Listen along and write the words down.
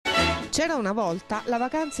C'era una volta la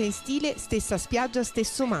vacanza in stile stessa spiaggia,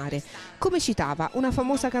 stesso mare, come citava una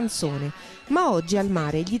famosa canzone. Ma oggi al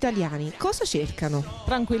mare gli italiani cosa cercano?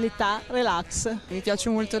 Tranquillità, relax. Mi piace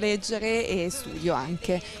molto leggere e studio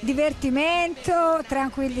anche. Divertimento,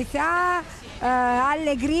 tranquillità,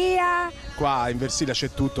 allegria. Qua in Versilia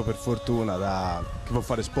c'è tutto, per fortuna, chi può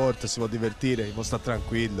fare sport, si può divertire, chi può stare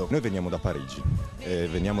tranquillo. Noi veniamo da Parigi,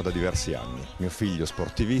 veniamo da diversi anni. Mio figlio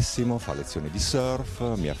sportivissimo, fa lezioni di surf,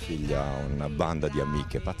 mia figlia ha una banda di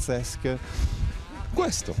amiche pazzesche.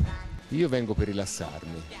 Questo. Io vengo per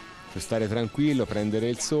rilassarmi, per stare tranquillo, prendere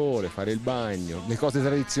il sole, fare il bagno, le cose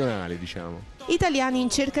tradizionali, diciamo. Italiani in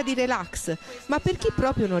cerca di relax, ma per chi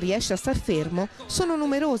proprio non riesce a star fermo, sono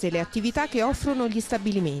numerose le attività che offrono gli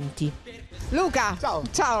stabilimenti. Luca,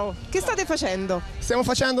 ciao, che state facendo? Stiamo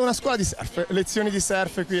facendo una scuola di surf, lezioni di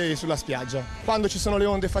surf qui sulla spiaggia. Quando ci sono le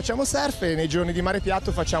onde facciamo surf e nei giorni di mare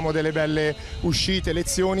piatto facciamo delle belle uscite,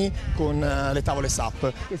 lezioni con le tavole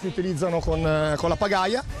SUP che si utilizzano con la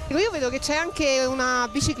pagaia. Io vedo che c'è anche una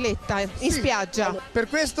bicicletta in spiaggia. Allora, per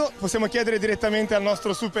questo possiamo chiedere direttamente al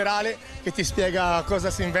nostro superale che ti spiega cosa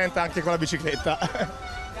si inventa anche con la bicicletta. Ciao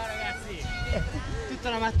ragazzi, tutta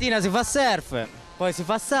la mattina si fa surf, poi si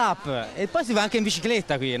fa SUP e poi si va anche in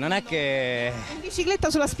bicicletta qui, non è che... In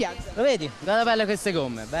bicicletta sulla spiaggia. Lo vedi? Guarda belle queste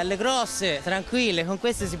gomme, belle grosse, tranquille, con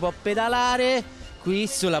queste si può pedalare qui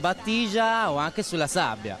sulla battigia o anche sulla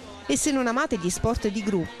sabbia. E se non amate gli sport di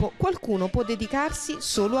gruppo, qualcuno può dedicarsi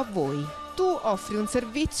solo a voi. Tu offri un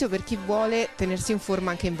servizio per chi vuole tenersi in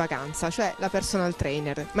forma anche in vacanza, cioè la personal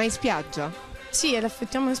trainer, ma in spiaggia? Sì,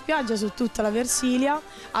 effettuiamo in spiaggia su tutta la Versilia,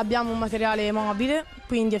 abbiamo un materiale mobile,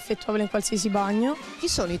 quindi effettuabile in qualsiasi bagno. Chi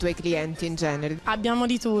sono i tuoi clienti in genere? Abbiamo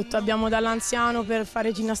di tutto, abbiamo dall'anziano per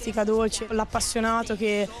fare ginnastica dolce, l'appassionato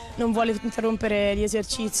che non vuole interrompere gli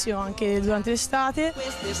esercizi anche durante l'estate.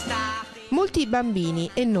 Molti bambini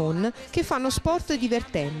e non che fanno sport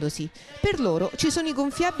divertendosi. Per loro ci sono i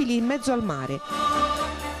gonfiabili in mezzo al mare.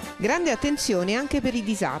 Grande attenzione anche per i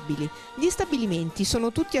disabili. Gli stabilimenti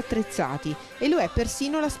sono tutti attrezzati e lo è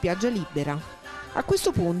persino la spiaggia libera. A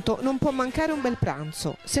questo punto non può mancare un bel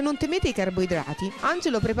pranzo. Se non temete i carboidrati,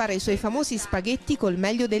 Angelo prepara i suoi famosi spaghetti col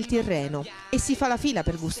meglio del Tirreno e si fa la fila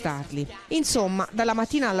per gustarli. Insomma, dalla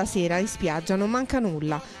mattina alla sera in spiaggia non manca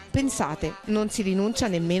nulla. Pensate, non si rinuncia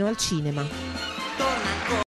nemmeno al cinema.